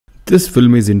This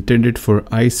film is intended for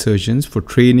eye surgeons for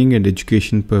training and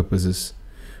education purposes.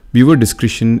 Viewer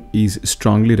discretion is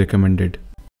strongly recommended.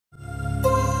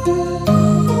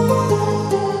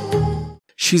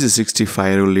 She's a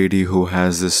 65-year-old lady who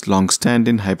has this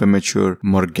long-standing hypermature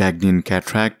Morgagnian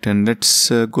cataract, and let's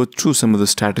go through some of the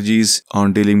strategies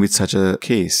on dealing with such a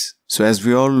case. So as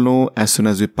we all know, as soon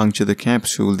as we puncture the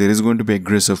capsule, there is going to be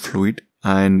aggressive fluid,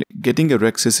 and getting a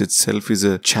rhexis itself is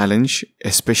a challenge,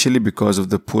 especially because of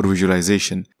the poor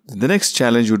visualization. The next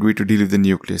challenge would be to deal with the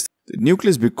nucleus. The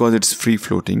nucleus, because it's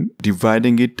free-floating,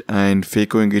 dividing it and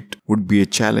phacoing it would be a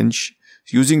challenge.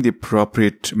 Using the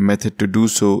appropriate method to do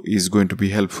so is going to be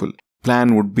helpful.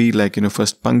 Plan would be like,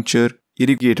 first puncture,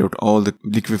 irrigate out all the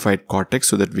liquefied cortex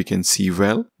so that we can see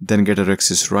well, then get a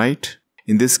rhexis right.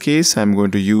 In this case, I'm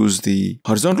going to use the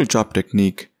horizontal chop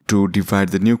technique to divide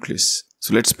the nucleus.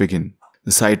 So let's begin.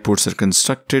 The side ports are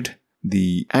constructed.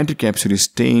 The anticapsule is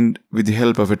stained with the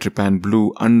help of a trypan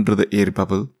blue under the air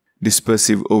bubble.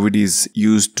 Dispersive OVD is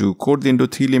used to coat the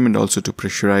endothelium and also to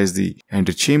pressurize the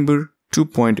antechamber.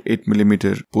 2.8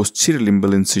 mm posterior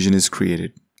limbal incision is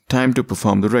created. Time to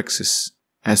perform the rhexis.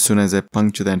 As soon as I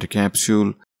puncture the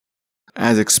anticapsule,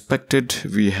 as expected,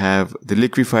 we have the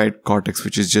liquefied cortex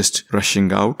which is just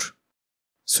rushing out.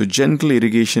 So gentle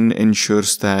irrigation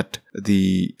ensures that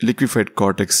the liquefied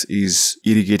cortex is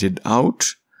irrigated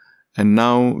out, and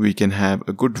now we can have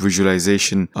a good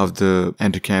visualization of the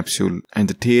anticapsule and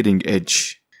the tearing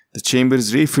edge. The chamber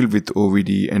is refilled with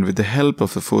OVD, and with the help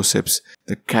of the forceps,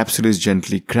 the capsule is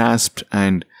gently grasped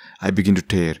and I begin to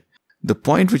tear. The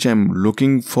point which I'm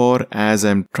looking for as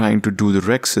I'm trying to do the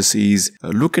rhexis is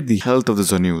look at the health of the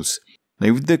zonules.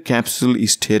 Now, if the capsule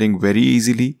is tearing very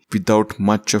easily without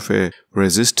much of a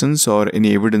resistance or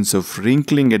any evidence of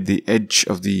wrinkling at the edge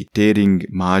of the tearing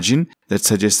margin, that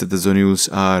suggests that the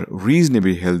zonules are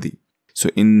reasonably healthy. So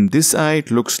in this eye,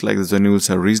 it looks like the zonules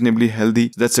are reasonably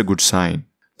healthy. That's a good sign.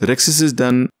 The rhexis is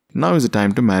done. Now is the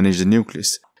time to manage the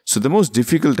nucleus. So the most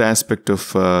difficult aspect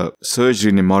of surgery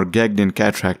in a Morgagnian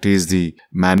cataract is the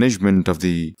management of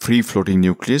the free-floating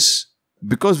nucleus.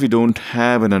 Because we don't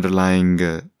have an underlying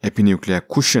epinuclear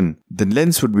cushion, the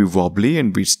lens would be wobbly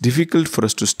and it's difficult for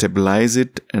us to stabilize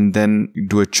it and then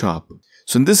do a chop.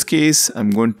 So in this case, I'm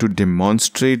going to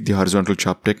demonstrate the horizontal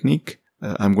chop technique.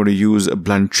 I'm going to use a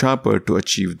blunt chopper to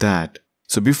achieve that.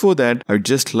 So before that, I'd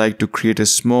just like to create a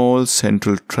small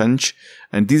central trench,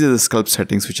 and these are the sculpt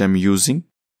settings which I'm using.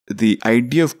 The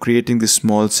idea of creating this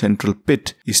small central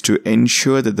pit is to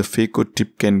ensure that the phaco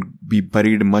tip can be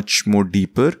buried much more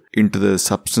deeper into the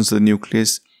substance of the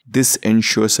nucleus. This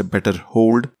ensures a better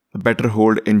hold. A better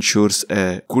hold ensures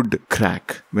a good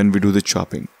crack when we do the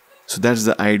chopping. So that's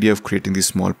the idea of creating this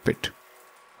small pit.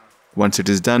 Once it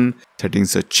is done,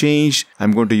 settings are changed.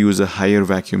 I'm going to use a higher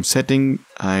vacuum setting,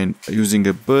 and using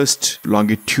a burst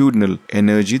longitudinal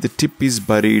energy, the tip is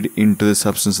buried into the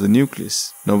substance of the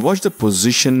nucleus. Now watch the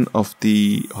position of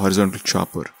the horizontal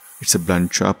chopper. It's a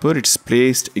blunt chopper. It's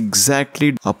placed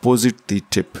exactly opposite the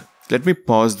tip. Let me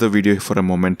pause the video for a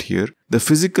moment here. The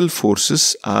physical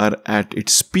forces are at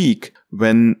its peak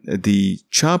when the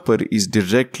chopper is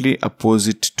directly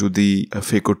opposite to the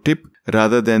phaco tip,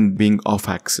 rather than being off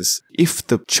axis. If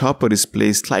the chopper is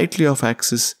placed slightly off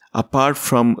axis, apart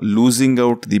from losing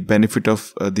out the benefit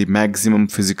of the maximum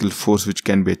physical force which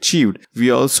can be achieved,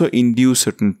 we also induce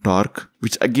certain torque,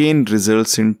 which again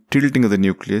results in tilting of the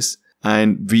nucleus,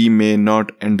 and we may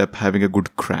not end up having a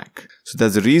good crack. So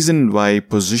that's the reason why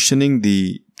positioning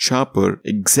the chopper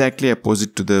exactly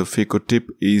opposite to the phaco tip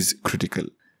is critical.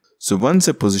 So once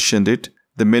I positioned it,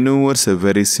 the maneuvers are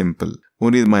very simple.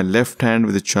 Only my left hand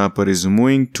with the chopper is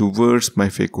moving towards my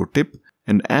phaco tip,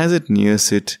 and as it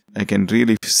nears it, I can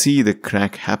really see the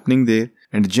crack happening there,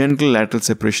 and gentle lateral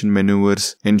separation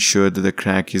maneuvers ensure that the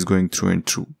crack is going through and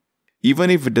through.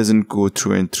 Even if it doesn't go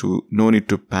through and through, no need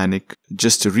to panic.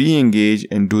 Just re-engage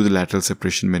and do the lateral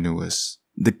separation maneuvers.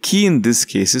 The key in this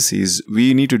cases is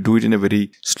we need to do it in a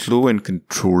very slow and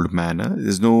controlled manner.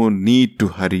 There's no need to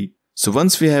hurry. So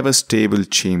once we have a stable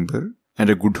chamber and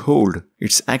a good hold,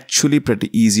 it's actually pretty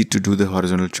easy to do the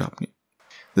horizontal chopping.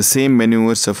 The same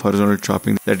maneuvers of horizontal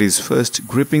chopping, that is first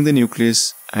gripping the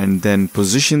nucleus and then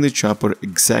positioning the chopper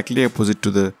exactly opposite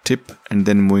to the tip and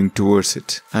then moving towards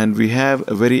it. And we have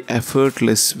a very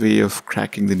effortless way of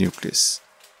cracking the nucleus.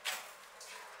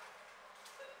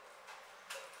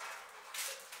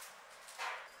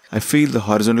 I feel the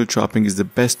horizontal chopping is the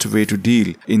best way to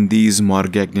deal in these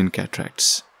Morgagnian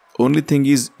cataracts. Only thing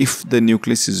is, if the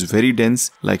nucleus is very dense,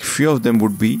 like few of them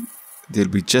would be, they'll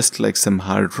be just like some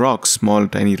hard rocks, small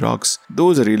tiny rocks.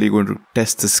 Those are really going to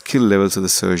test the skill levels of the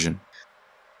surgeon.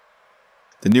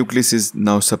 The nucleus is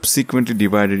now subsequently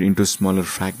divided into smaller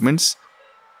fragments.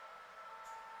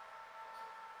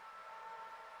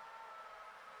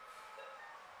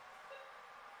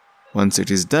 Once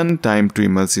it is done, time to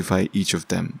emulsify each of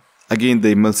them. Again,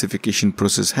 the emulsification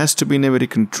process has to be in a very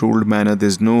controlled manner.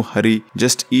 There's no hurry,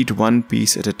 just eat one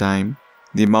piece at a time.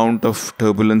 The amount of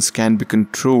turbulence can be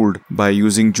controlled by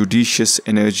using judicious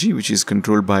energy, which is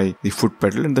controlled by the foot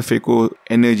pedal, and the phaco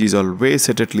energy is always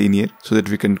set at linear so that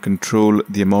we can control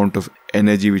the amount of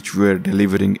energy which we are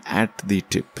delivering at the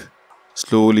tip.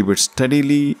 Slowly but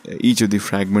steadily, each of the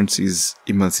fragments is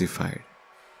emulsified.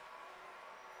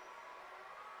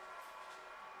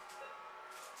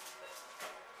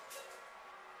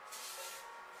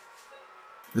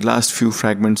 The last few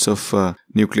fragments of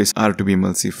nucleus are to be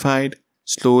emulsified.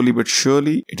 Slowly but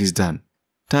surely it is done.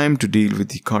 Time to deal with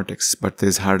the cortex, but there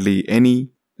is hardly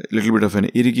any. A little bit of an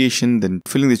irrigation, then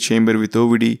filling the chamber with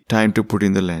OVD. Time to put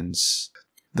in the lens.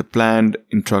 The planned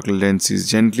intraocular lens is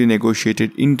gently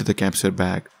negotiated into the capsular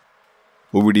bag.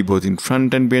 OVD both in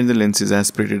front and behind the lens is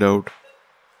aspirated out.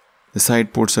 The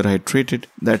side ports are hydrated.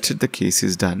 That's it, the case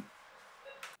is done.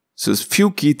 So, a few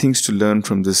key things to learn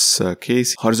from this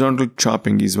case. Horizontal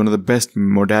chopping is one of the best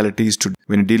modalities to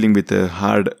when dealing with a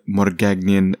hard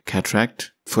Morgagnian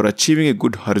cataract. For achieving a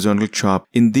good horizontal chop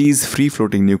in these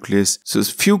free-floating nucleus, so a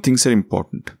few things are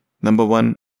important. Number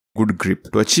one, good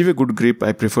grip. To achieve a good grip,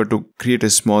 I prefer to create a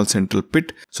small central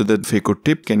pit so that phaco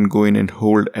tip can go in and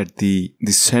hold at the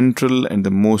central and the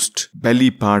most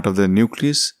belly part of the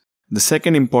nucleus. The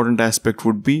second important aspect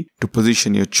would be to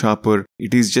position your chopper.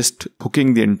 It is just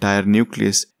hooking the entire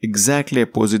nucleus exactly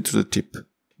opposite to the tip.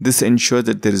 This ensures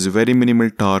that there is very minimal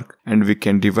torque and we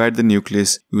can divide the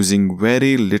nucleus using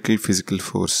very little physical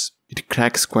force. It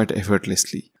cracks quite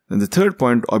effortlessly. And the third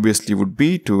point obviously would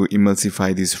be to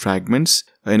emulsify these fragments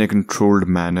in a controlled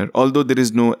manner. Although there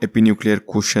is no epinuclear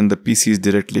cushion, the PC is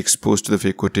directly exposed to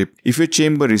the phaco tip. If your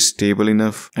chamber is stable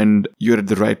enough and you're at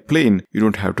the right plane, you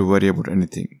don't have to worry about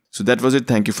anything. So that was it.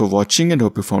 Thank you for watching and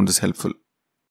hope you found this helpful.